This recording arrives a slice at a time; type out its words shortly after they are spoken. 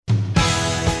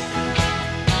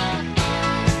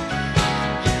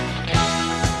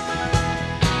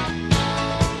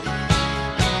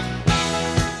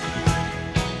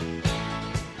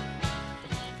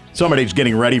Somebody's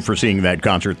getting ready for seeing that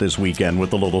concert this weekend with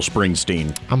the little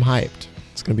Springsteen. I'm hyped.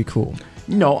 It's going to be cool.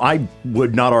 No, I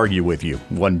would not argue with you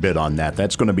one bit on that.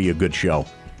 That's going to be a good show.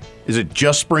 Is it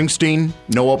just Springsteen?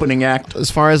 No opening act? As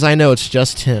far as I know, it's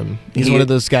just him. He's one of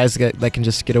those guys that can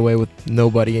just get away with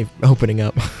nobody opening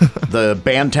up. The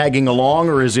band tagging along,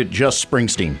 or is it just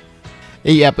Springsteen?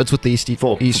 Yep, it's with the E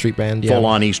Street Band. Yeah. Full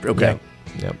on East. Okay.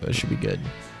 Yep, it should be good.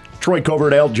 Troy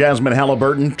Coverdale, Jasmine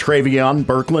Halliburton, Travion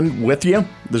Birkeland with you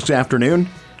this afternoon.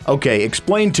 Okay,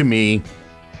 explain to me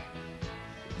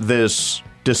this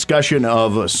discussion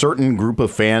of a certain group of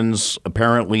fans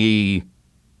apparently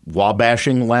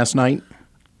wabashing last night.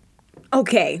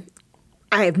 Okay,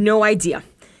 I have no idea.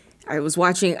 I was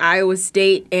watching Iowa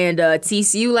State and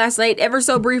TCU last night ever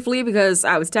so briefly because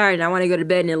I was tired and I wanted to go to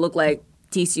bed and it looked like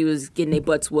TCU was getting their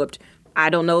butts whooped. I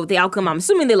don't know the outcome. I'm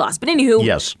assuming they lost. But anywho,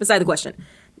 yes. Beside the question.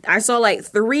 I saw like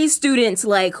 3 students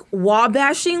like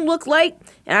wabashing look like,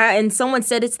 and someone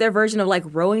said it's their version of like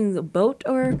rowing the boat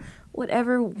or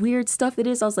whatever weird stuff it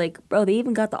is. I was like, bro, they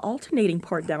even got the alternating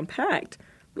part down packed.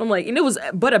 I'm like, and it was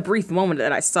but a brief moment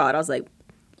that I saw it. I was like,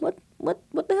 what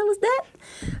the hell is that?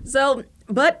 So,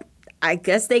 but I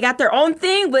guess they got their own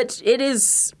thing, which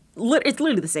it's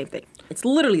literally the same thing. It's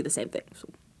literally the same thing. So,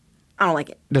 I don't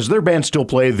like it. Does their band still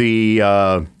play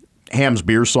the Ham's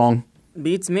Beer song?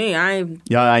 Beats me. I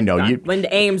know. I went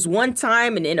to Ames one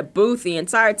time and in a booth the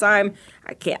entire time.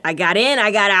 I got in,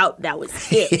 I got out. That was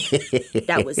it.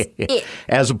 That was it.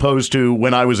 As opposed to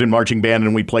when I was in marching band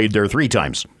and we played there 3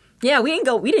 times. Yeah, we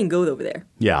didn't go over there.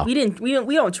 Yeah. We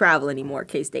don't travel anymore,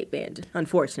 K-State band,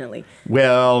 unfortunately.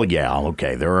 Well, yeah,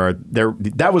 okay.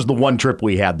 That was the one trip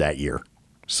we had that year.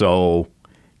 So,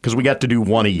 because we got to do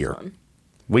one a year.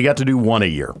 We got to do one a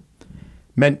year.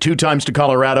 Meant 2 times to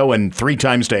Colorado and 3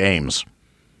 times to Ames.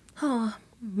 Oh,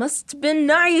 must have been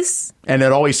nice. And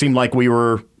it always seemed like we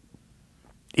were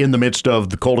in the midst of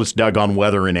the coldest doggone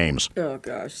weather in Ames. Oh,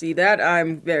 gosh. See, that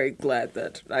I'm very glad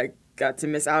that I got to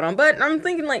miss out on. But I'm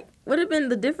thinking, like,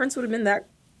 the difference would have been that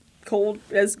cold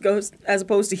as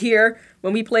opposed to here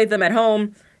when we played them at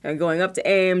home and going up to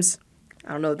Ames.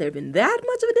 I don't know if there had been that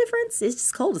much of a difference. It's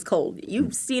just cold as cold.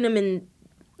 You've seen them in,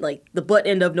 like, the butt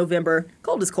end of November.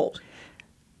 Cold as cold.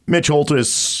 Mitch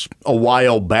Holtis, a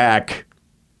while back,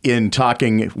 in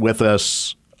talking with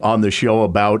us on the show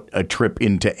about a trip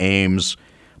into Ames,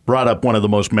 brought up one of the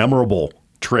most memorable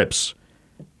trips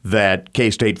that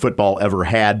K-State football ever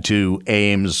had to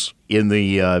Ames in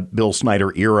the Bill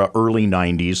Snyder era, early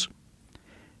 90s.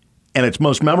 And it's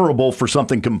most memorable for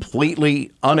something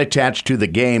completely unattached to the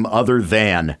game other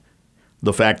than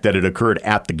the fact that it occurred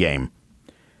at the game.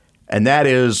 And that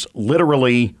is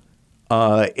literally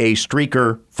a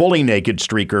streaker, fully naked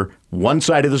streaker, one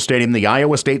side of the stadium, the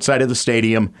Iowa State side of the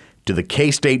stadium, to the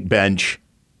K-State bench,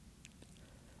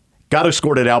 got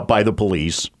escorted out by the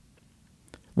police,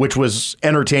 which was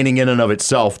entertaining in and of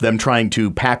itself, them trying to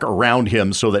pack around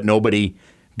him so that nobody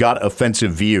got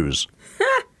offensive views.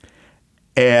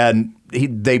 And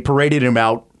they paraded him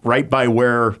out right by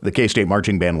where the K-State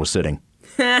marching band was sitting.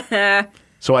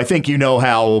 So I think you know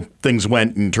how things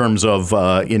went in terms of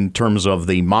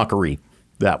the mockery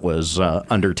that was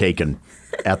undertaken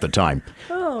at the time.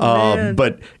 Man.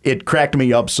 But it cracked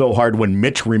me up so hard when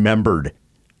Mitch remembered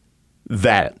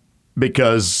that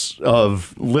because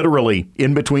of literally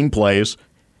in between plays,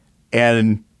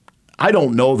 and I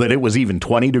don't know that it was even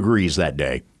 20 degrees that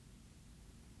day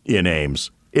in Ames.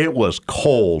 It was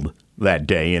cold that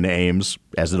day in Ames,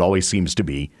 as it always seems to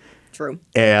be. True.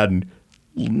 And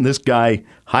this guy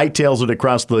hightails it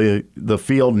across the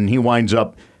field, and he winds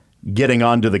up getting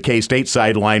onto the K-State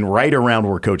sideline right around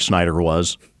where Coach Snyder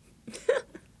was.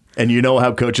 And you know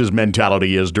how Coach's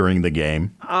mentality is during the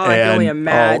game. Oh, I can only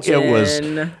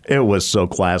imagine. It was so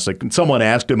classic. And someone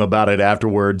asked him about it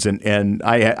afterwards, and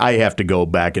I have to go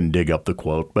back and dig up the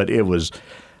quote. But it was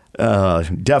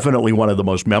definitely one of the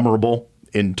most memorable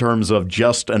in terms of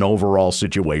just an overall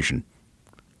situation.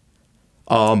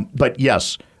 But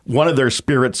yes, one of their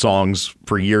spirit songs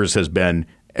for years has been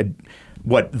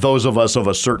what those of us of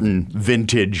a certain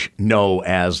vintage know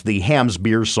as the Ham's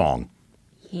Beer song.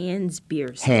 Ham's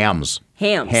Beer song. Ham's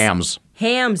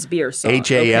Beer song.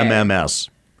 Hamms.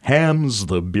 Ham's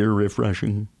the beer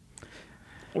refreshing.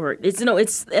 Or I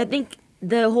think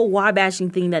the whole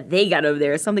wabashing thing that they got over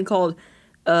there is something called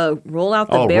roll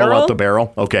out the barrel. Roll out the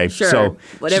barrel. Okay. Sure. So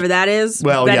whatever that is.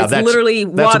 Well, that yeah, is that's literally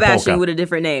that's wabashing with a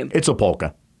different name. It's a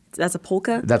polka. That's a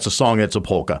polka? That's a song that's a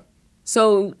polka.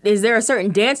 So is there a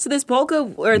certain dance to this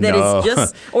polka or that No. it's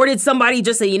just, or did somebody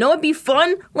just say, you know, it'd be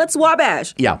fun? Let's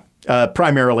wabash. Yeah.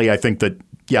 Primarily, I think that,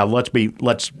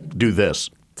 let's do this.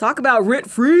 Talk about rent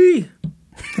free.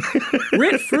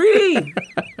 Rent free.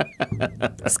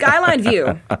 Skyline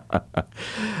view.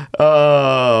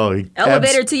 Oh,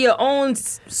 Elevator to your own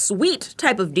suite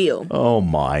type of deal. Oh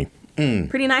my.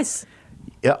 Pretty nice.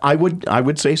 Yeah, I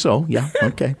would say so. Yeah.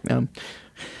 Okay.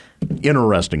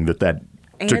 Interesting that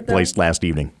Ain't took it though? place last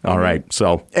evening. All right.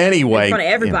 So anyway, In front of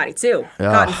everybody too.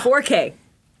 Caught in 4K.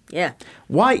 Yeah.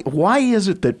 Why is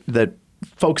it that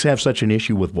folks have such an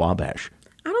issue with Wabash?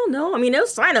 I don't know. I mean, no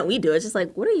sign that we do. It's just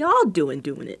like, what are y'all doing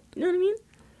it? You know what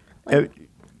I mean?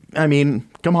 I mean,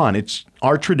 come on. It's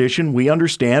our tradition. We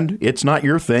understand. It's not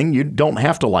your thing. You don't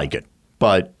have to like it,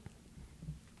 but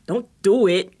Don't do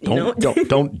it.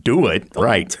 don't do it.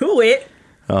 Right. Do it.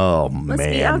 Oh Must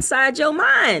man. be outside your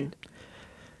mind.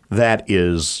 That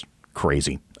is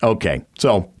crazy. Okay.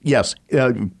 So, yes.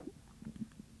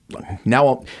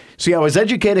 Now, see, I was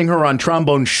educating her on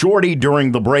Trombone Shorty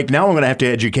during the break. Now I'm going to have to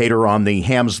educate her on the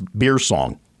Ham's beer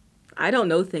song. I don't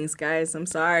know things, guys. I'm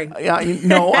sorry.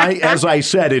 As I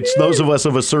said, it's those of us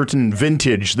of a certain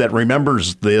vintage that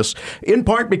remembers this, in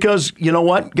part because, you know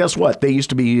what? Guess what? They used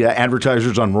to be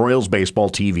advertisers on Royals Baseball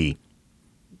TV.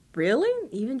 Really?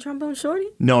 Even Trombone Shorty?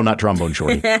 No, not Trombone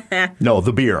Shorty. No,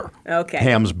 the beer. Okay.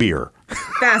 Ham's beer.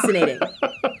 Fascinating.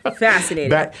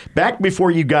 Fascinating. Back before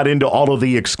you got into all of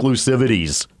the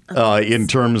exclusivities in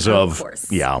terms of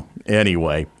course. Yeah.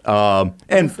 Anyway,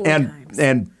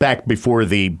 and back before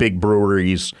the big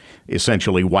breweries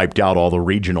essentially wiped out all the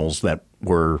regionals that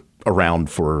were around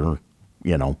for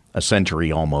a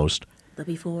century almost. The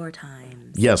before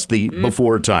times. Yes, the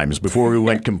before times, before we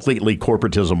went completely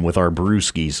corporatism with our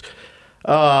brewskis.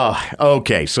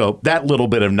 Okay, so that little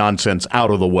bit of nonsense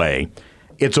out of the way.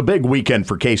 It's a big weekend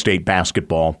for K-State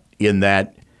basketball in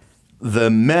that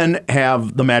the men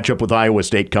have the matchup with Iowa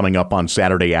State coming up on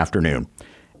Saturday afternoon.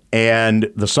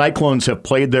 And the Cyclones have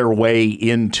played their way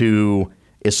into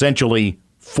essentially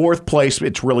fourth place.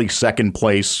 It's really second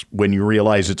place when you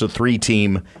realize it's a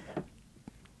three-team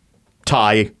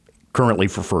tie currently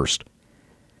for first.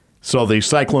 So the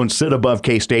Cyclones sit above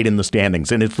K-State in the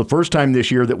standings. And it's the first time this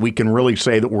year that we can really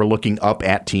say that we're looking up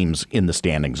at teams in the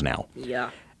standings now. Yeah.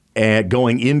 And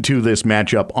going into this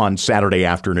matchup on Saturday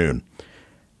afternoon.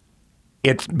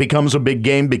 It becomes a big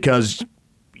game because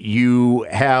you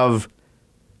have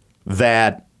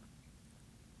that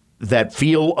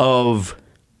feel of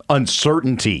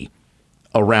uncertainty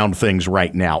around things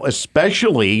right now,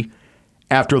 especially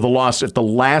after the loss at the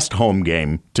last home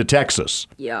game to Texas.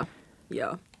 Yeah.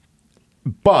 Yeah.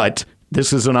 But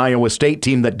this is an Iowa State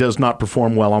team that does not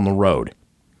perform well on the road.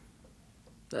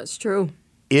 That's true.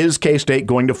 Is K-State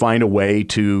going to find a way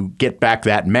to get back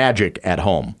that magic at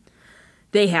home?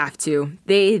 They have to.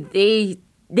 They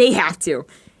have to.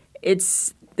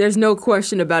 There's no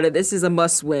question about it. This is a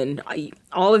must-win.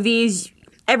 All of these,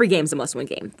 every game's a must-win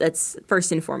game. That's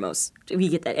first and foremost. We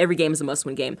get that. Every game is a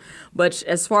must-win game. But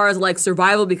as far as like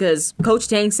survival, because Coach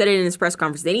Tang said it in his press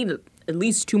conference, they need at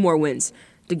least 2 more wins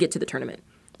to get to the tournament.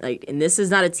 And this is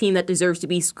not a team that deserves to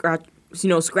be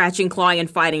scratching, clawing, and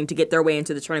fighting to get their way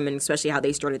into the tournament, especially how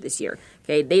they started this year.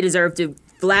 Okay, they deserve to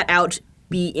flat out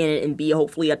be in it and be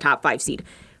hopefully a top 5 seed.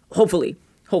 Hopefully.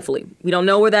 We don't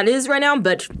know where that is right now,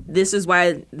 but this is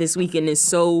why this weekend is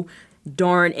so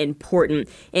darn important.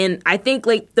 And I think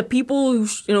like the people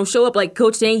who show up, like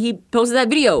Coach Tang, he posted that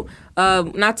video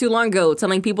not too long ago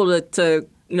telling people to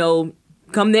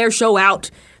come there, show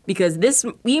out, because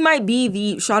we might be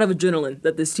the shot of adrenaline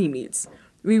that this team needs.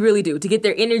 We really do, to get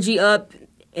their energy up.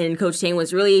 And Coach Tang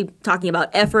was really talking about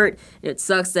effort. And it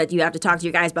sucks that you have to talk to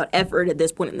your guys about effort at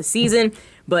this point in the season,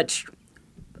 but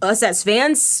us as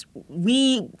fans,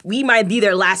 we might be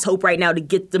their last hope right now to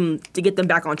get them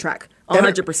back on track.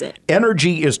 100%.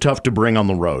 Energy is tough to bring on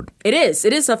the road. It is.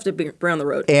 It is tough to bring on the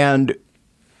road. And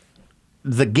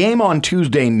the game on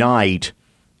Tuesday night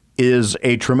is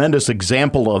a tremendous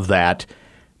example of that,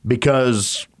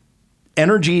 because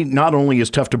energy not only is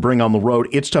tough to bring on the road,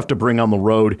 it's tough to bring on the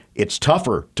road. It's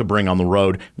tougher to bring on the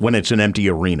road when it's an empty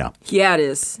arena. Yeah, it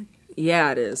is.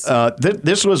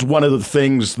 This was one of the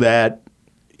things that,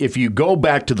 if you go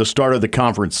back to the start of the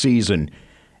conference season,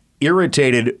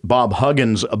 irritated Bob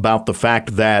Huggins about the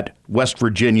fact that West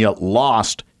Virginia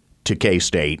lost to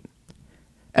K-State.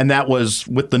 And that was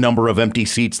with the number of empty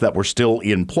seats that were still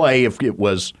in play. If it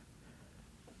was,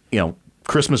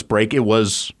 Christmas break, it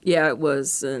was... Yeah, it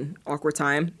was an awkward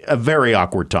time. A very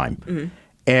awkward time. Mm-hmm.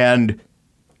 And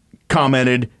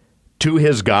commented to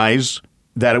his guys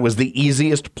that it was the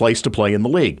easiest place to play in the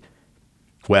league.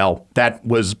 Well, that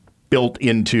was built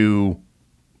into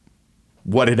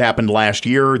what had happened last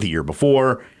year, the year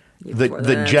before,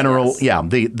 the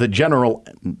general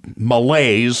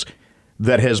malaise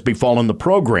that has befallen the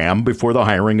program before the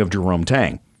hiring of Jerome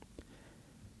Tang.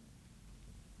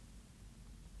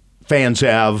 Fans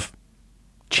have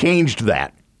changed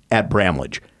that at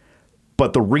Bramlage.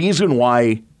 But the reason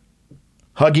why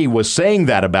Huggy was saying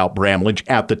that about Bramlage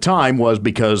at the time was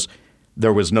because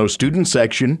there was no student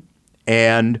section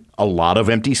and a lot of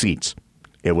empty seats.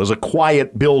 It was a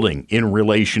quiet building in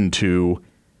relation to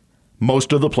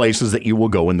most of the places that you will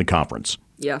go in the conference.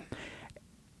 Yeah.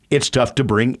 It's tough to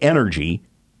bring energy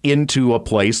into a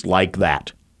place like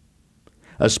that,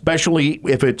 especially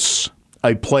if it's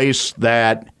a place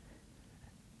that,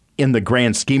 in the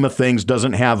grand scheme of things,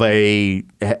 doesn't have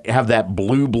that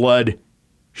blue blood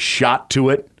shot to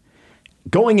it.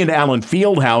 Going into Allen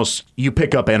Fieldhouse, you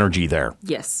pick up energy there.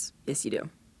 Yes. Yes, you do.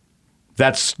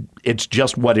 It's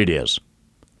just what it is.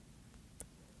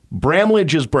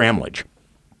 Bramlage is Bramlage.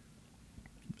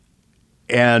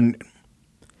 And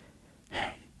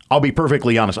I'll be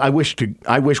perfectly honest. I wish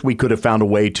we could have found a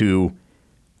way to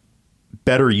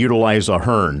better utilize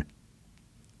Ahern.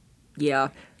 Yeah.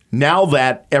 Now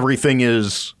that everything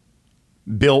is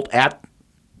built at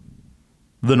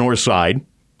the north side,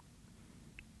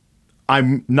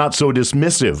 I'm not so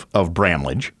dismissive of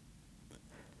Bramlage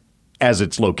as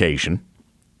its location.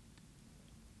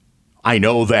 I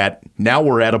know that now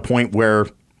we're at a point where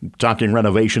talking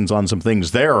renovations on some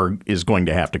things there is going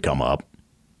to have to come up.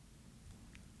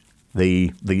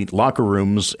 The locker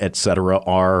rooms, etc.,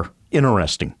 are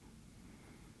interesting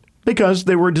because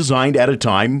they were designed at a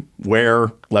time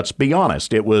where, let's be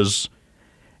honest, it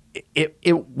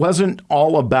wasn't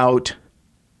all about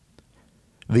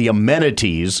the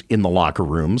amenities in the locker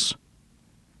rooms.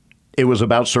 It was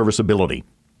about serviceability.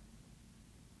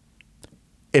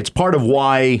 It's part of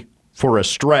why, for a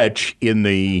stretch in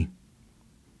the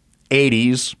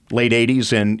 80s, late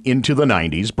 80s and into the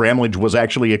 90s, Bramlage was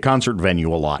actually a concert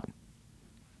venue a lot.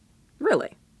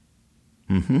 Really?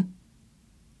 Mm-hmm.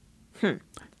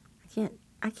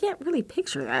 I can't really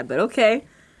picture that, but okay.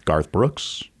 Garth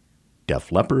Brooks,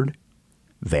 Def Leppard,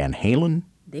 Van Halen.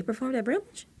 They performed at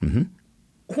Bramlage?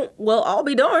 Mm-hmm. Well, I'll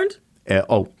be darned.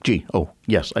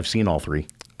 Yes, I've seen all three.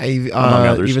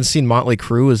 I've even seen Motley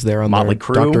Crue was there on Motley their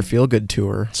Crue. Dr. Feelgood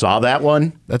tour. Saw that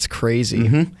one. That's crazy.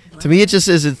 Mm-hmm. To me, it just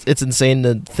is. It's insane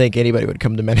to think anybody would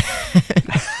come to Manhattan.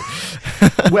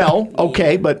 Well,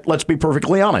 okay, but let's be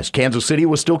perfectly honest. Kansas City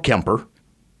was still Kemper.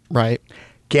 Right.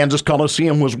 Kansas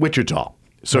Coliseum was Wichita.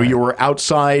 So Right. you were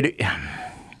outside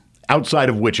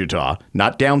of Wichita,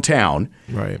 not downtown.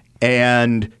 Right.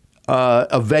 And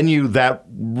a venue that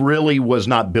really was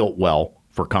not built well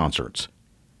for concerts.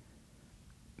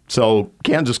 So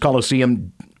Kansas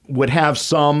Coliseum would have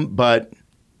some, but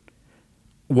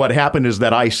what happened is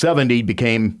that I-70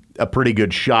 became a pretty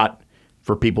good shot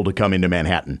for people to come into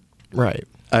Manhattan. Right.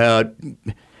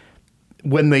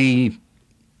 When the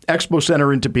Expo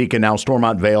Center in Topeka, now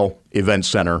Stormont Vale Event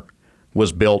Center,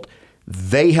 was built,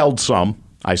 they held some.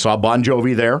 I saw Bon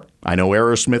Jovi there. I know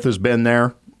Aerosmith has been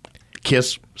there.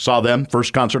 Kiss, saw them.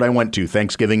 First concert I went to,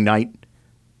 Thanksgiving night,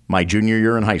 my junior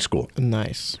year in high school.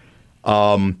 Nice.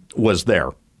 Was there.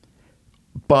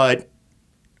 But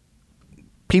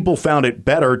people found it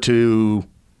better to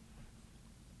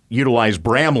utilize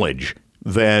Bramlage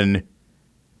than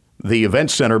the event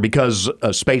center because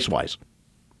space-wise.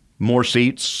 More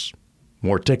seats,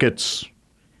 more tickets.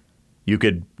 You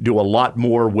could do a lot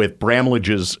more with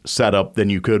Bramlage's setup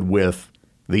than you could with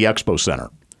the Expo Center.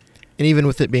 And even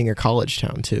with it being a college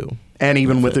town, too. And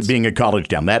even with it being a college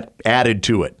town, that added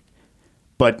to it.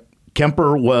 But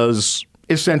Kemper was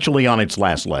essentially on its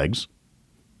last legs,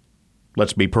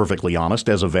 let's be perfectly honest,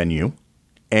 as a venue.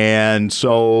 And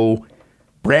so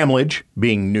Bramlage,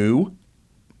 being new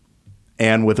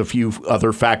and with a few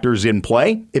other factors in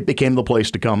play, it became the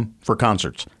place to come for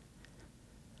concerts.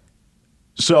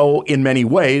 So in many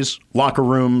ways, locker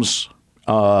rooms,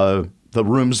 the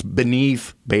rooms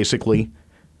beneath, basically,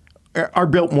 are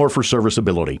built more for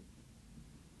serviceability.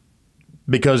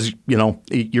 Because,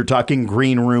 you're talking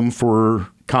green room for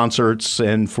concerts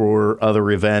and for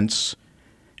other events,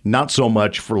 not so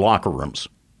much for locker rooms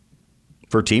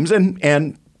for teams. And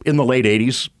in the late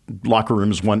 80s, locker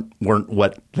rooms weren't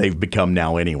what they've become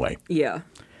now anyway. Yeah.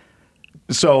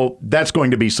 So that's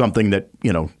going to be something that,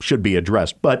 should be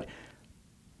addressed. But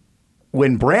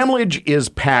when Bramlage is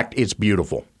packed, it's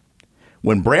beautiful.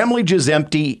 When Bramlage is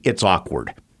empty, it's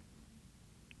awkward.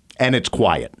 And it's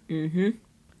quiet. Mm-hmm.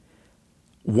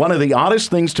 One of the oddest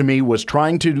things to me was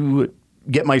trying to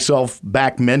get myself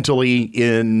back mentally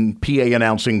in PA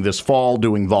announcing this fall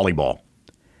doing volleyball.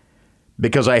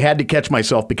 Because I had to catch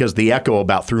myself because the echo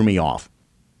about threw me off.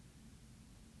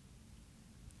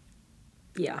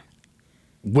 Yeah.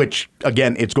 which,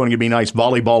 again, it's going to be nice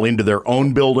volleyball into their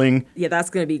own building. Yeah, that's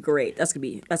gonna be great. That's gonna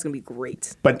be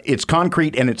great. But it's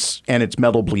concrete and it's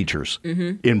metal bleachers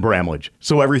in Bramlage,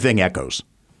 so everything echoes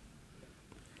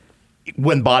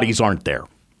when bodies aren't there.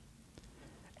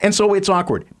 And so it's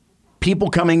awkward. People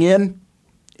coming in,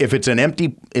 if it's an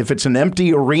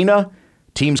empty arena,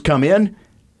 teams come in,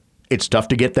 it's tough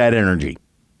to get that energy.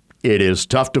 It is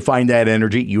tough to find that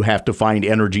energy. You have to find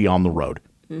energy on the road.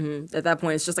 Mm-hmm. At that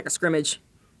point, it's just like a scrimmage.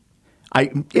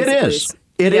 It is.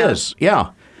 It is.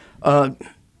 Yeah. And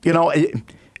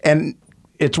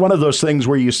it's one of those things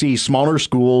where you see smaller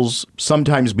schools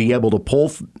sometimes be able to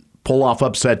pull off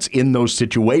upsets in those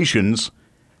situations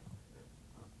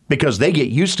because they get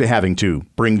used to having to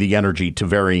bring the energy to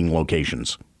varying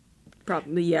locations.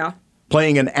 Probably, yeah.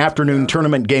 Playing an afternoon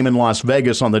tournament game in Las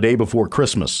Vegas on the day before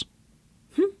Christmas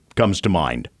comes to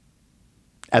mind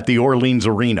at the Orleans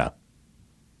Arena.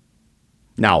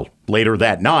 Now, later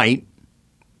that night,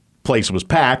 place was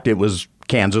packed. It was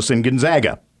Kansas and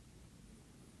Gonzaga.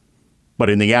 But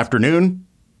in the afternoon,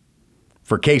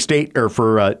 for K-State or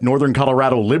for Northern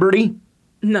Colorado Liberty,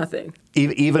 nothing.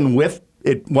 Even with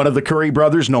one of the Curry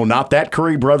brothers, no, not that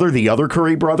Curry brother, the other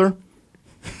Curry brother,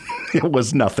 it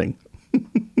was nothing.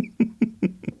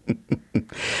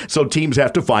 So teams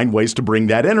have to find ways to bring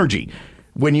that energy.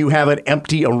 When you have an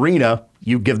empty arena,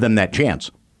 you give them that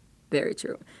chance. Very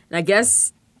true. And I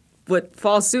guess what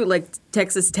falls suit, like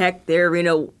Texas Tech, their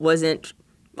arena wasn't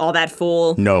all that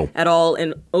full at all.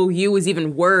 And OU was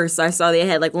even worse. I saw they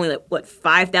had only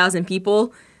 5,000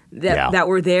 people that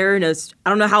were there. And I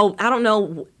don't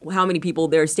know how many people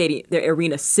their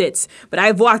arena sits, but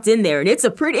I've walked in there and it's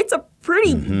a pretty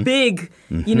big,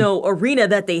 arena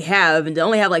that they have, and to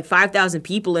only have 5,000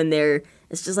 people in there.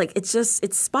 It's just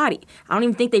it's spotty. I don't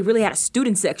even think they really had a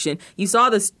student section. You saw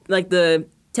this, the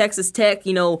Texas Tech,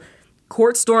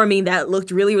 court storming that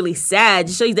looked really, really sad.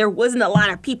 To show you there wasn't a lot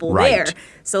of people there.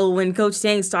 So when Coach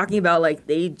Tang's talking about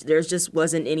there just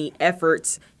wasn't any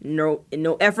effort, no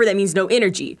effort, that means no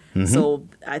energy. So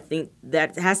I think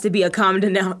that has to be a common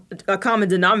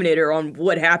denominator on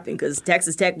what happened, because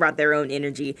Texas Tech brought their own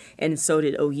energy and so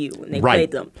did OU when they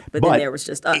played them. But then there was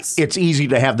just us. It's easy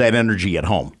to have that energy at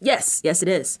home. Yes, it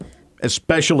is.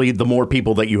 Especially the more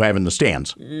people that you have in the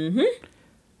stands.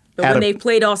 But when they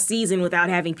played all season without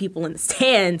having people in the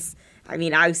stands, I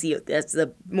mean, obviously that's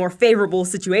a more favorable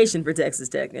situation for Texas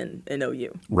Tech and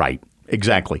OU. Right,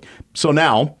 exactly. So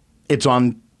now it's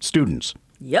on students.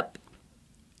 Yep.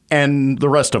 And the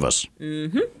rest of us.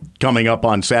 Coming up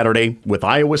on Saturday with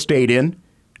Iowa State an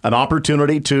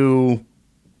opportunity to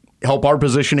help our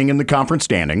positioning in the conference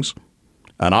standings,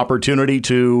 an opportunity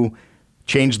to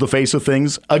change the face of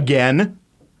things again,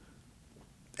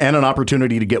 and an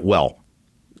opportunity to get well.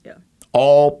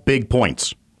 All big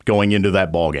points going into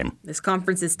that ballgame. This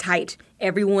conference is tight.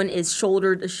 Everyone is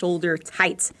shoulder to shoulder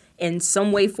tight in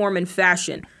some way, form, and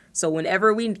fashion. So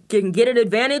whenever we can get an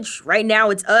advantage, right now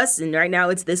it's us, and right now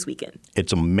it's this weekend.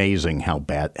 It's amazing how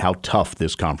tough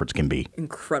this conference can be.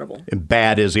 Incredible. And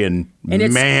bad as in,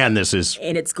 this is...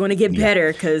 And it's going to get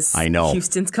better, because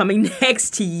Houston's coming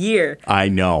next year. I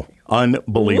know.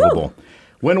 Unbelievable. Woo!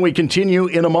 When we continue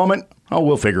in a moment,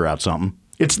 we'll figure out something.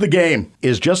 It's the game.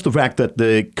 Is just the fact that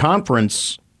the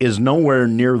conference is nowhere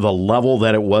near the level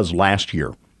that it was last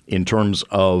year in terms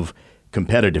of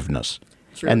competitiveness.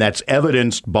 True. And that's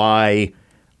evidenced by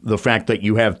the fact that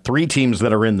you have 3 teams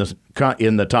that are in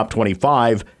the top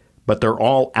 25, but they're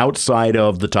all outside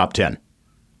of the top 10.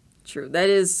 True. That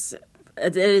is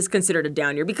considered a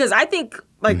down year, because I think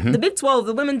the Big 12,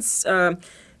 the women's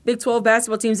Big 12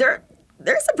 basketball teams, they're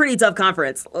a pretty tough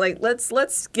conference.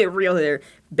 Let's get real here.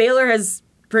 Baylor has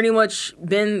pretty much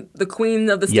been the queen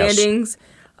of the standings. Yes.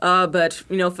 But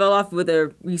fell off with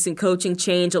a recent coaching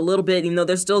change a little bit.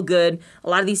 They're still good. A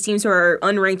lot of these teams who are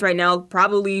unranked right now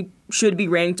probably should be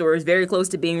ranked or is very close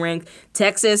to being ranked.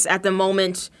 Texas at the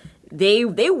moment, they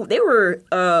were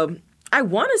I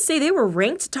want to say they were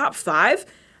ranked top 5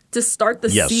 to start the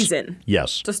season.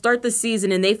 Yes. To start the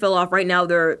season, and they fell off. Right now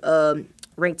they're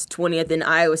ranked 20th in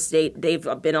Iowa State. They've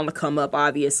been on the come up,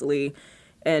 obviously.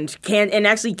 And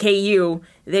actually KU,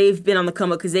 they've been on the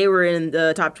come up because they were in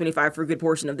the top 25 for a good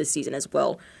portion of this season as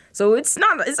well. So it's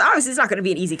obviously not going to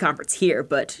be an easy conference here,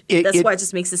 but that's why it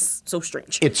just makes this so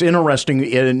strange. It's interesting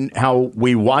in how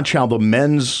we watch how the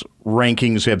men's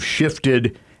rankings have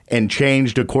shifted and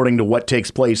changed according to what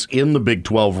takes place in the Big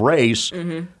 12 race.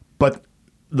 But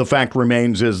the fact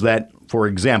remains is that, for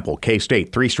example,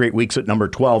 K-State, 3 straight weeks at number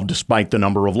 12 despite the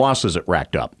number of losses it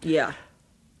racked up. Yeah.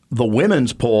 The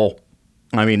women's poll,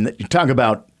 I mean, you talk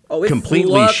about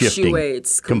completely shifting.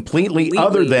 Completely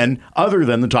other than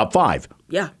the top 5.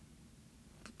 Yeah.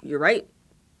 You're right.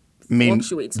 I mean,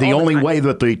 Fluctuates the all the only time. way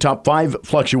that the top 5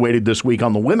 fluctuated this week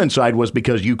on the women's side was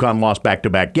because UConn lost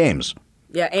back-to-back games.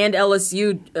 Yeah, and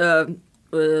LSU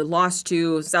lost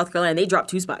to South Carolina. They dropped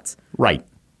 2 spots. Right.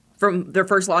 From their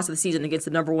first loss of the season against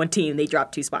the number 1 team, they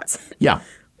dropped 2 spots. Yeah.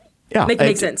 Yeah. Make it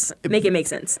make sense. Make it make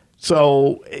sense.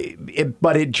 So,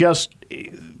 but it just,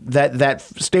 that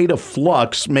state of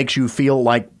flux makes you feel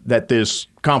like that this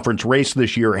conference race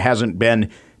this year hasn't been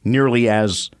nearly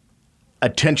as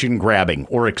attention-grabbing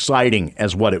or exciting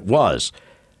as what it was.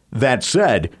 That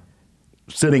said,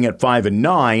 sitting at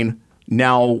 5-9,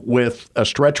 now with a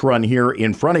stretch run here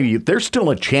in front of you, there's still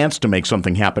a chance to make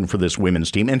something happen for this women's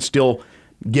team and still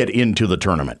get into the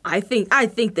tournament. I think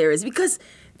there is, because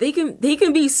they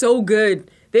can be so good.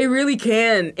 They really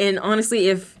can. And honestly,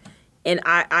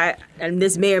 and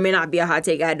this may or may not be a hot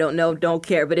take, I don't know, don't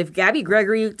care. But if Gabby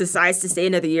Gregory decides to stay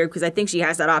another year, because I think she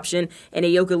has that option, and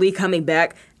Ayoka Lee coming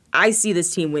back, I see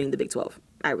this team winning the Big 12.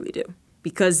 I really do,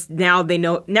 because now they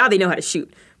know how to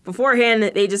shoot. Beforehand,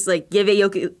 they just give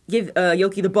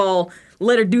Ayoki the ball,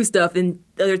 let her do stuff, and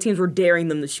the other teams were daring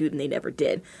them to shoot, and they never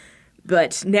did.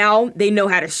 But now they know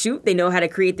how to shoot. They know how to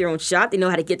create their own shot. They know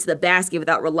how to get to the basket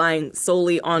without relying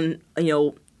solely on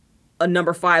a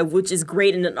number 5, which is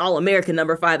great, and an All-American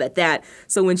number 5 at that.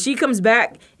 So when she comes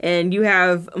back and you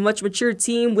have a much mature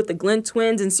team with the Glenn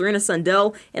twins and Serena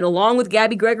Sundell, and along with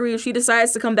Gabby Gregory, if she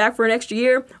decides to come back for an extra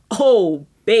year, oh,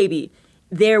 baby,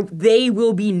 they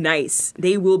will be nice.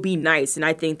 They will be nice, and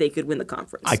I think they could win the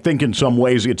conference. I think in some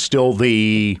ways it's still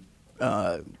the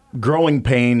growing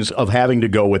pains of having to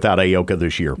go without Ayoka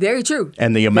this year. Very true.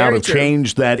 And the amount Very of true.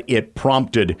 change that it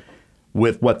prompted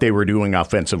with what they were doing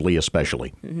offensively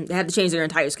especially. They had to change their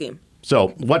entire scheme.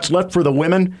 So what's left for the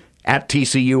women? At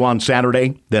TCU on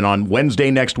Saturday. Then on Wednesday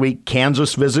next week,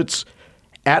 Kansas visits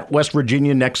at West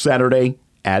Virginia next Saturday,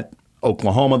 at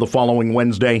Oklahoma the following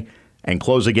Wednesday, and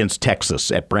close against Texas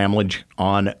at Bramlage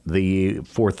on the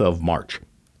 4th of March.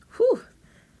 Whew.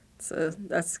 So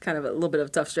that's kind of a little bit of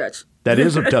a tough stretch. That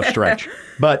is a tough stretch.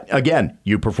 But again,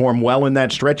 you perform well in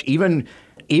that stretch. Even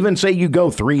say you go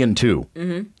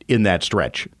 3-2 in that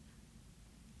stretch,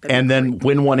 and then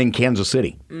win one in Kansas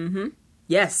City.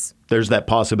 Yes, There's that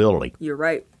possibility, you're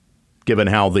right. given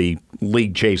how the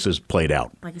league chase has played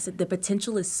out. Like I said, the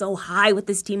potential is so high with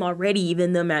this team already,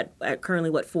 even them at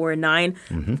currently,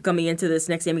 4-9, coming into this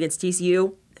next game against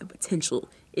TCU. The potential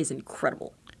is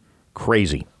incredible.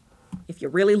 Crazy. If you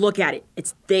really look at it,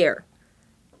 it's there.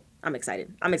 I'm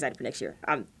excited. I'm excited for next year.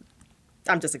 I'm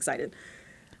just excited.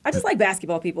 I just like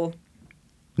basketball, people.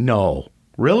 No.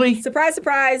 Really? Surprise,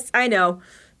 surprise. I know.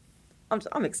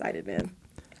 I'm excited, man.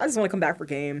 I just want to come back for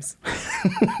games.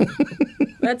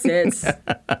 That's it.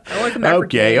 I want to come back for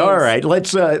games. Okay, all right.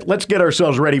 Let's get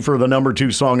ourselves ready for the number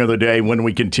 2 song of the day when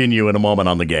we continue in a moment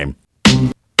on the game.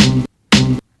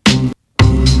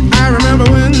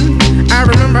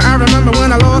 I remember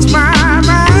when I lost my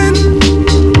mind.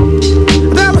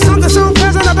 There was something so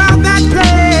pleasant about that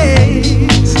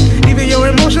place. Even your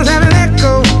emotions have an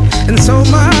echo in so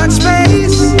much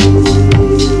space.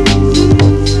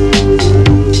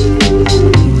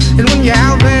 And when you're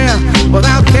out there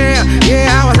without care, yeah,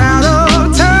 I was out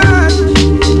of touch.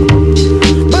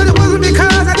 But it wasn't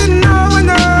because I didn't know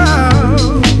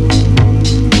enough.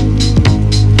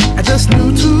 I just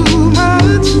knew too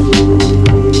much.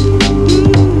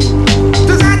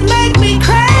 Does that make me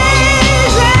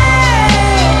crazy?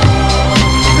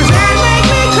 Does that make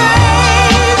me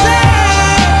crazy?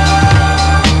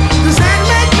 Does that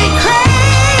make me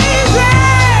crazy?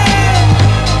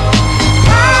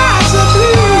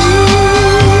 Possibly.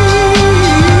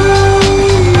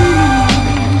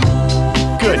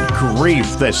 Good grief,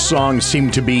 this song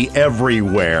seemed to be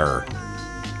everywhere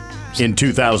in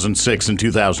 2006 and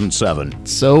 2007.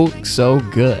 So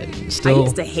good. Still, I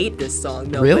used to hate this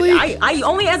song, though. Really? But I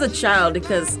only as a child,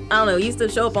 because, I don't know, it used to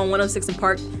show up on 106 in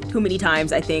Park too many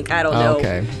times, I think. I don't know.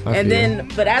 Okay. I And feel. then,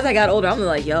 but as I got older, I'm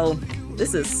like, yo,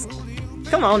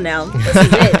 come on now. This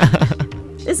is it.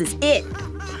 This is it.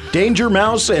 Danger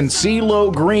Mouse and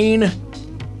CeeLo Green,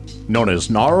 known as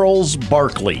Gnarls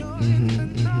Barkley.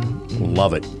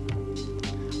 Love it.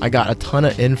 I got a ton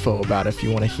of info about it if you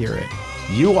want to hear it.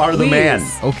 You are the Please. man.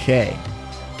 Okay.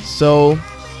 So,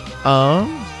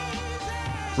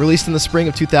 released in the spring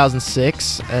of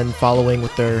 2006 and following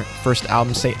with their first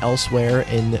album, Say Elsewhere,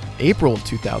 in April of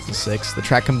 2006, the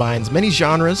track combines many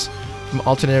genres from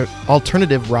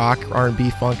alternative rock, R&B,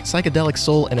 funk, psychedelic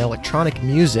soul, and electronic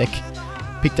music.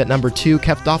 Peaked at number 2,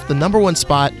 kept off the number 1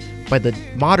 spot by the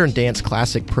modern dance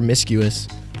classic Promiscuous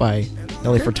by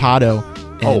Nelly Furtado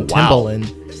and Oh, wow.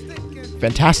 Timbaland.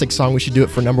 fantastic song. We should do it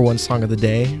for number one song of the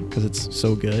day because it's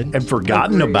so good. And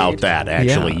forgotten Agreed. about that,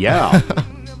 actually. Yeah.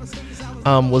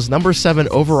 Was number 7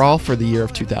 overall for the year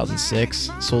of 2006.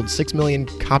 Sold 6 million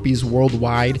copies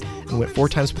worldwide and went 4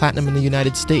 times platinum in the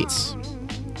United States.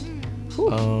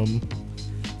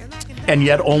 And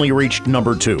yet only reached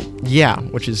number 2. Yeah,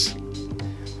 which is,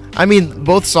 I mean,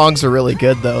 both songs are really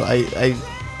good though. I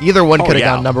either one could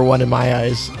have gone number 1 in my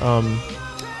eyes.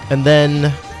 And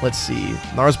then let's see,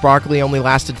 Lars Broccoli only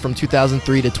lasted from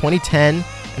 2003 to 2010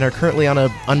 and are currently on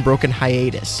a unbroken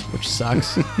hiatus, which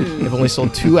sucks. They've only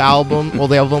sold 2 albums. Well,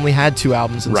 they've only had 2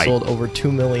 albums and sold over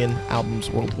 2 million albums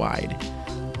worldwide.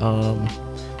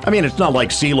 I mean, it's not like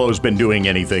CeeLo's been doing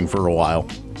anything for a while.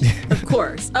 Of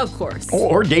course.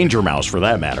 Or Danger Mouse, for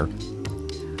that matter.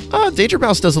 Danger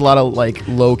Mouse does a lot of like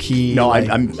low key. No, like,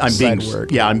 I'm being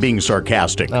work. I'm being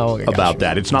sarcastic about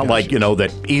that. It's not like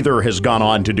that either has gone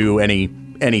on to do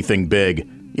anything big,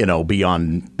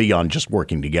 beyond just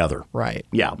working together. Right.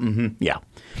 Yeah. Yeah.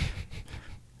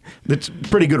 That's a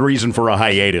pretty good reason for a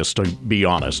hiatus, to be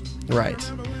honest.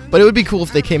 Right. But it would be cool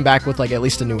if they came back with like at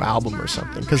least a new album or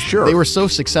something, because they were so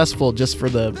successful just for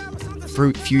the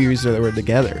few years that they were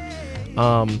together.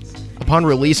 Upon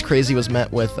release, Crazy was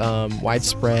met with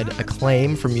widespread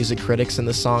acclaim from music critics, and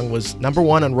the song was number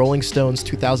 1 on Rolling Stone's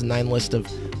 2009 list of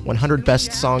 100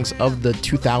 best songs of the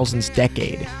 2000s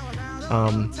decade.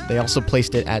 They also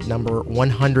placed it at number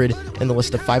 100 in the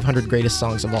list of 500 greatest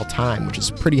songs of all time, which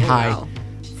is pretty high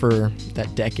for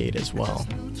that decade as well.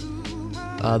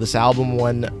 This album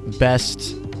won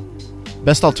Best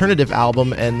Alternative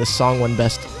Album, and the song won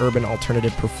Best Urban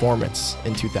Alternative Performance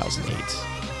in 2008.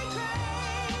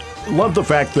 Love the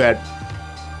fact that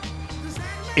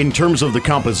in terms of the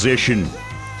composition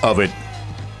of it,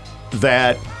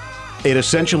 that it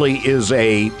essentially is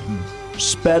a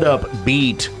sped up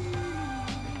beat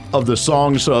of the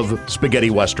songs of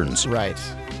spaghetti westerns. Right.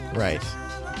 A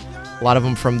lot of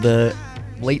them from the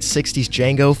late 60s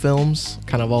Django films,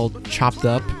 kind of all chopped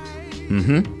up.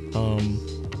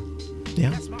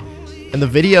 Yeah. And the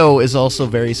video is also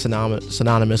very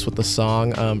synonymous with the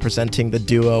song, presenting the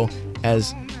duo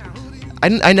as,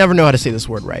 I never know how to say this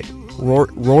word right,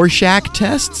 Rorschach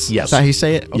tests? Yes. Is that how you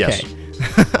say it? Okay. Yes.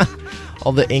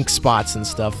 All the ink spots and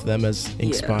stuff, them as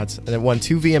ink spots. And it won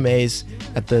 2 VMAs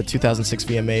at the 2006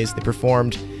 VMAs. They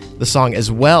performed the song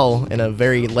as well in a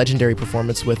very legendary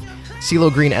performance with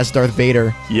CeeLo Green as Darth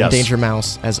Vader and Danger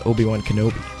Mouse as Obi-Wan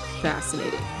Kenobi.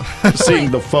 Fascinating.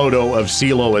 Seeing the photo of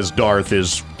CeeLo as Darth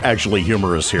is actually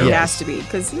humorous here. It has to be,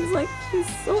 because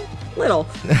he's so little.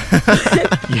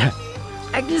 Yeah.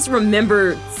 I just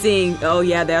remember seeing,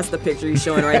 that's the picture he's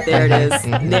showing right there. It is.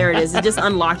 There it is. It just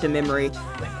unlocked a memory.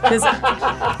 Because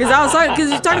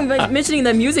you're talking about mentioning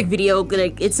the music video.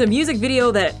 Like, it's a music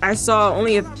video that I saw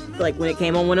only when it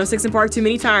came on 106 in Park too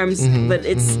many times. But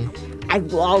I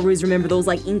will always remember those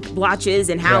like ink blotches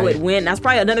and how it went. That's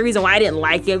probably another reason why I didn't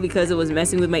like it, because it was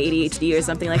messing with my ADHD or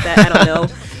something like that. I don't know.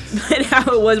 But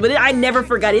how it was. But I never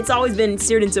forgot. It's always been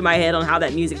seared into my head on how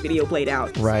that music video played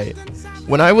out. Right.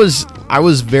 When I was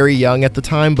very young at the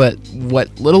time, but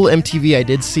what little MTV I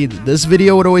did see, this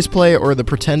video would always play, or The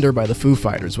Pretender by the Foo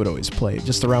Fighters would always play,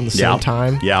 just around the same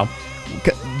time. Yeah.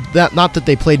 Not that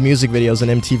they played music videos on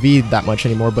MTV that much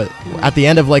anymore, but at the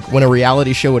end of like when a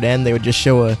reality show would end, they would just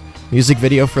show a music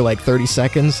video for like 30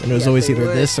 seconds, and it was always either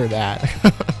this or that.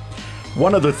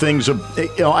 One of the things,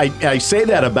 I say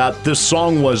that about this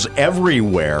song was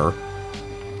everywhere.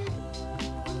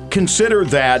 Consider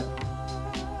that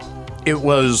it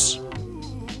was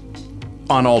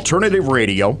on alternative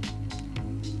radio.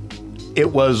 It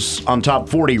was on top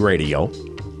 40 radio.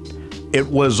 It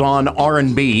was on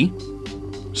R&B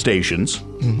stations.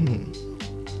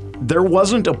 There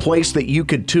wasn't a place that you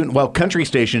could tune. Well, country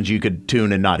stations you could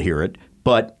tune and not hear it.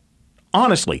 But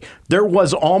honestly, there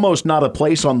was almost not a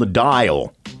place on the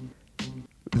dial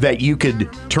that you could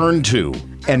turn to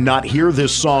and not hear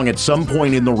this song at some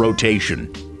point in the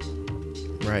rotation.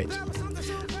 Right.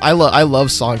 I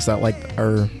love songs that like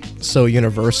are so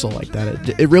universal like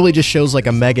that. It really just shows like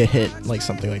a mega hit, like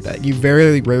something like that. You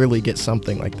very rarely get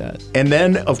something like that. And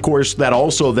then, of course, that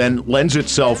also then lends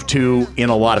itself to, in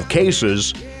a lot of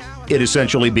cases, it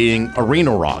essentially being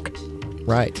arena rock.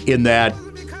 Right. In that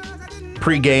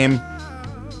pre-game,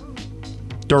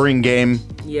 during game,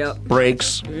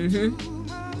 breaks.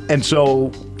 And so,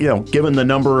 given the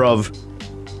number of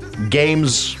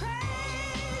games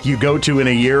you go to in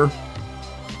a year,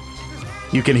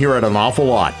 you can hear it an awful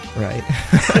lot. Right.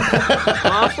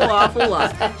 awful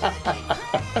lot.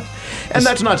 And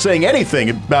that's not saying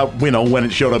anything about, when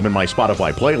it showed up in my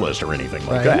Spotify playlist or anything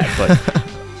like that. But,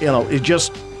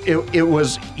 it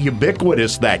was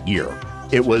ubiquitous that year.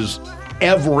 It was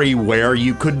everywhere.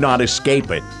 You could not escape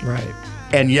it. Right.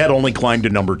 And yet only climbed to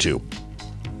number 2.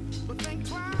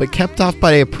 But kept off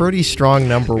by a pretty strong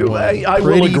number 1. I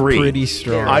will agree. Pretty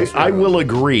strong. I will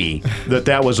agree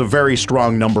that was a very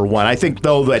strong number 1. I think,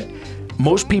 though, that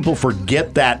most people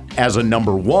forget that as a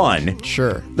number 1.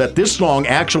 Sure. That this song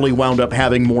actually wound up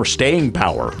having more staying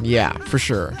power. Yeah, for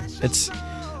sure.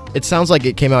 It sounds like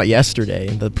it came out yesterday.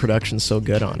 The production's so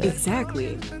good on it.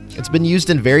 Exactly. It's been used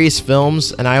in various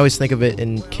films, and I always think of it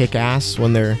in Kick-Ass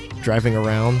when they're driving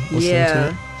around listening to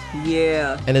it.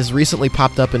 Yeah. And has recently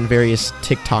popped up in various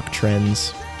TikTok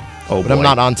trends. Oh, But boy. I'm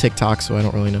not on TikTok, so I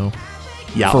don't really know.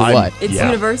 Yeah, For what? It's yeah.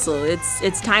 universal.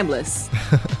 It's timeless.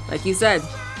 Like you said.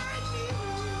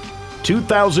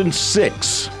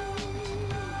 2006.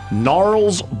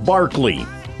 Gnarls Barkley.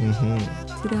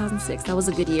 2006. That was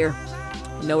a good year.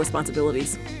 No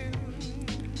responsibilities.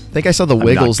 I think I saw the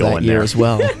Wiggles that going year there. as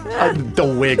well.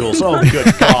 The Wiggles. Oh, good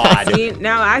God. See,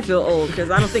 now I feel old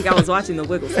because I don't think I was watching the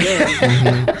Wiggles then.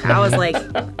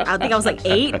 I think I was like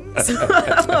 8. So,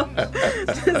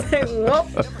 just like, whoop.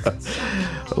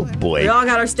 Oh, boy. We all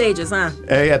got our stages, huh?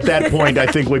 Hey, at that point, I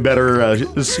think we better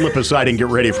slip aside and get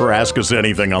ready for Ask Us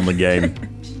Anything on the game.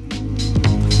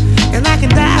 And I can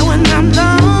die when I'm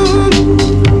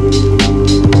done.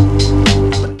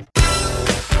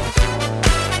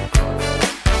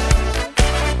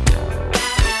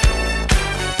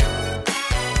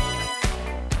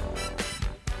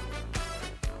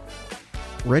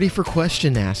 Ready for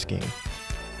question asking.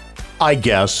 I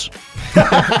guess.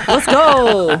 Let's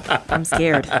go. I'm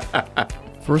scared.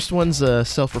 First one's a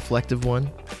self-reflective one.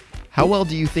 How well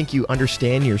do you think you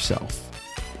understand yourself?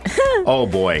 Oh,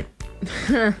 boy.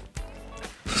 I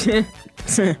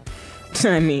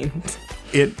mean,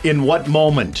 In what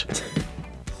moment?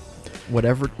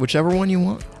 Whichever one you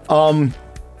want.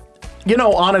 You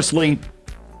know, honestly,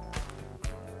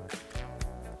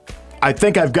 I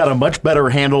think I've got a much better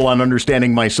handle on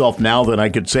understanding myself now than I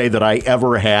could say that I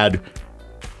ever had.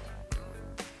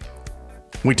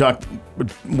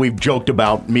 We've joked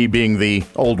about me being the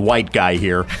old white guy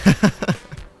here.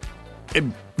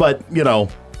 But, you know,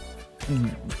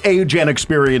 age and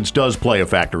experience does play a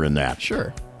factor in that.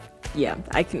 Sure. yeah,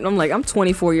 I'm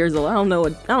 24 years old. I don't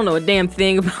know a damn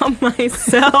thing about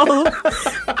myself.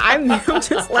 I'm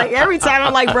just like, every time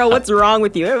I'm like, bro, what's wrong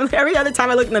with you? Every other time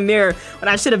I look in the mirror when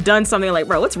I should have done something, like,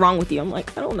 bro, what's wrong with you? I'm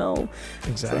like, I don't know.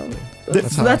 Exactly.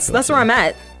 So that's where I'm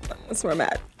at. That's where I'm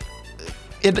at.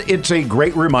 It's a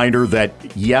great reminder that,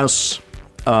 yes,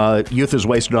 youth is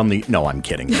wasted on the... No, I'm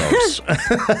kidding, folks.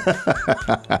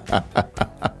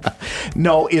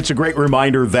 No, it's a great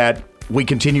reminder that we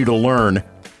continue to learn,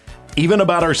 even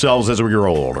about ourselves as we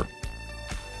grow older.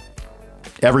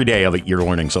 Every day of it, you're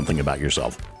learning something about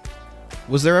yourself.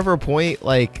 Was there ever a point,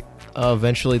 like,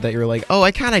 eventually that you're like, oh,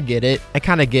 I kind of get it. I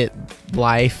kind of get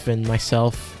life and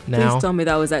myself now? Please tell me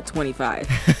that was at 25.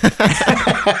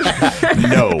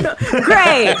 No.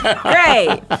 Great.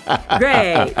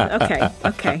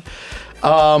 Okay.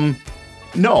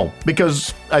 No,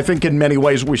 because I think in many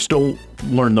ways we still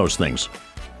learn those things.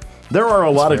 There are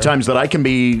a lot of times that I can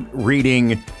be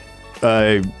reading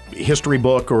a history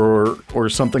book or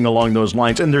something along those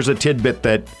lines, and there's a tidbit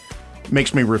that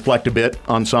makes me reflect a bit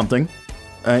on something.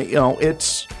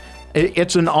 It's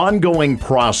an ongoing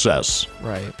process.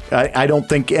 Right. I don't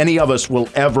think any of us will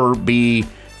ever be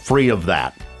free of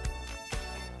that.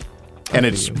 And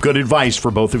it's good advice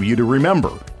for both of you to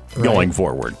remember going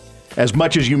forward. As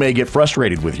much as you may get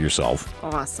frustrated with yourself.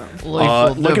 Awesome.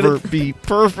 Life will look at never it- be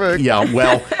perfect. Yeah,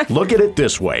 well, look at it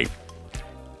this way.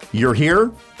 You're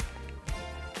here.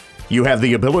 You have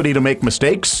the ability to make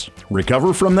mistakes,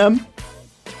 recover from them,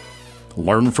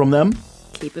 learn from them,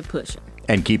 Keep it pushing.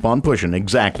 and keep on pushing.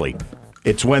 Exactly.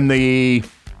 It's when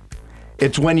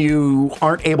you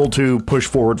aren't able to push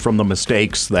forward from the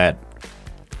mistakes that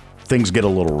things get a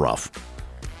little rough.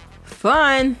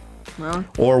 Fun. Well,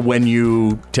 Or when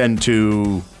you tend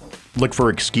to look for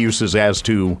excuses as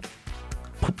to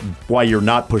why you're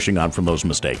not pushing on from those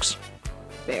mistakes.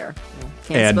 fair.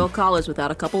 Can't And- spell college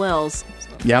without a couple L's.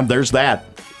 Yeah, there's that.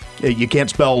 You can't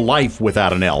spell life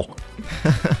without an L.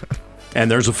 And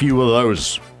there's a few of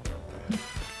those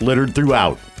littered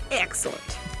throughout. Excellent.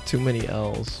 Too many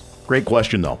L's. Great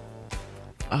question, though.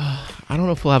 I don't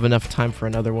know if we'll have enough time for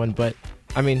another one, but,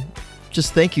 I mean,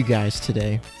 just thank you guys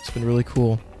today. It's been really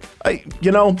cool.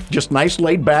 Just nice,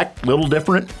 laid back, little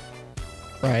different.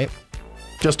 Right.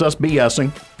 Just us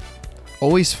BSing.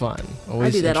 Always fun.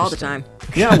 Always I do that all the interesting.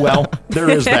 time. Yeah, well, there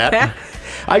is that.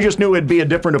 I just knew it'd be a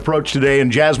different approach today.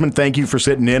 And Jasmine, thank you for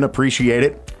sitting in. Appreciate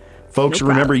it. Folks, No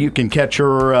remember problem. you can catch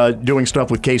her doing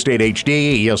stuff with K-State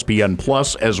HD, ESPN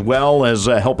Plus, as well as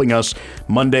helping us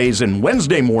Mondays and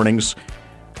Wednesday mornings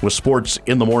with Sports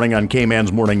in the Morning on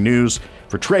K-Man's Morning News.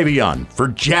 For Travion, for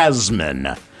Jasmine,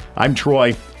 I'm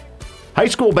Troy. High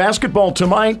school basketball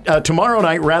tomorrow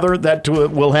night, that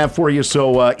we'll have for you.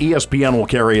 So ESPN will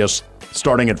carry us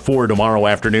starting at 4 tomorrow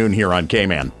afternoon here on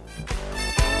K-Man.